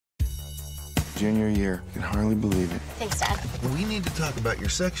junior year. I can hardly believe it. Thanks, Dad. We need to talk about your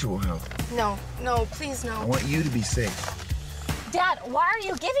sexual health. No, please no. I want you to be safe. Dad, why are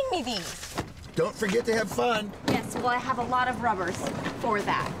you giving me these? Don't forget to have fun. Yes, well, I have a lot of rubbers for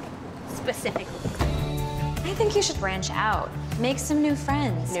that, specifically. I think you should branch out. Make some new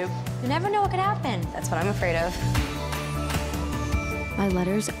friends. Nope. You never know what could happen. That's what I'm afraid of. My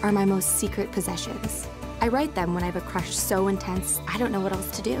letters are my most secret possessions. I write them when I have a crush so intense, I don't know what else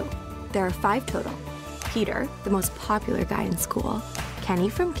to do. There are 5 total. Peter, the most popular guy in school, Kenny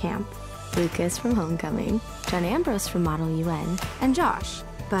from camp, Lucas from homecoming, John Ambrose from Model UN, and Josh,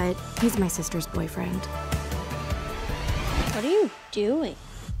 but he's my sister's boyfriend. What are you doing?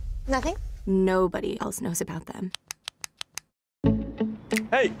 Nothing. Nobody else knows about them.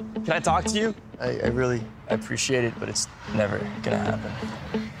 Hey, can I talk to you? I really appreciate it, but it's never gonna happen.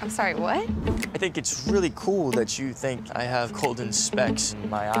 I'm sorry, what? I think it's really cool that you think I have golden specks in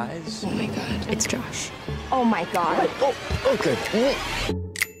my eyes. Oh my God, it's Josh. Oh my God. Oh, okay.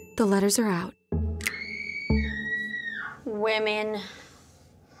 The letters are out. Women.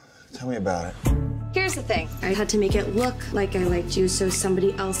 Tell me about it. Here's the thing. I had to make it look like I liked you so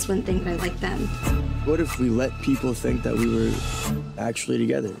somebody else wouldn't think I liked them. What if we let people think that we were actually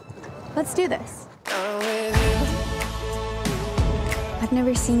together? Let's do this. I've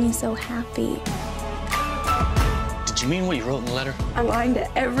never seen you so happy. Did you mean what you wrote in the letter? I'm lying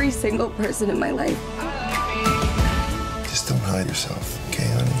to every single person in my life. Just don't hide yourself, okay,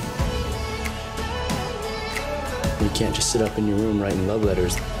 honey? You can't just sit up in your room writing love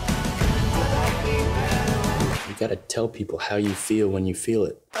letters. You gotta tell people how you feel when you feel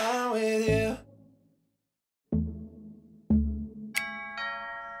it. I'm with you.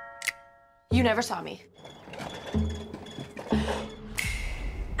 You never saw me.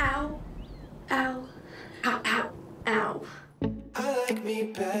 Ow, ow, ow, ow, ow. I like me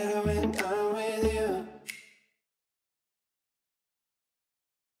better when I'm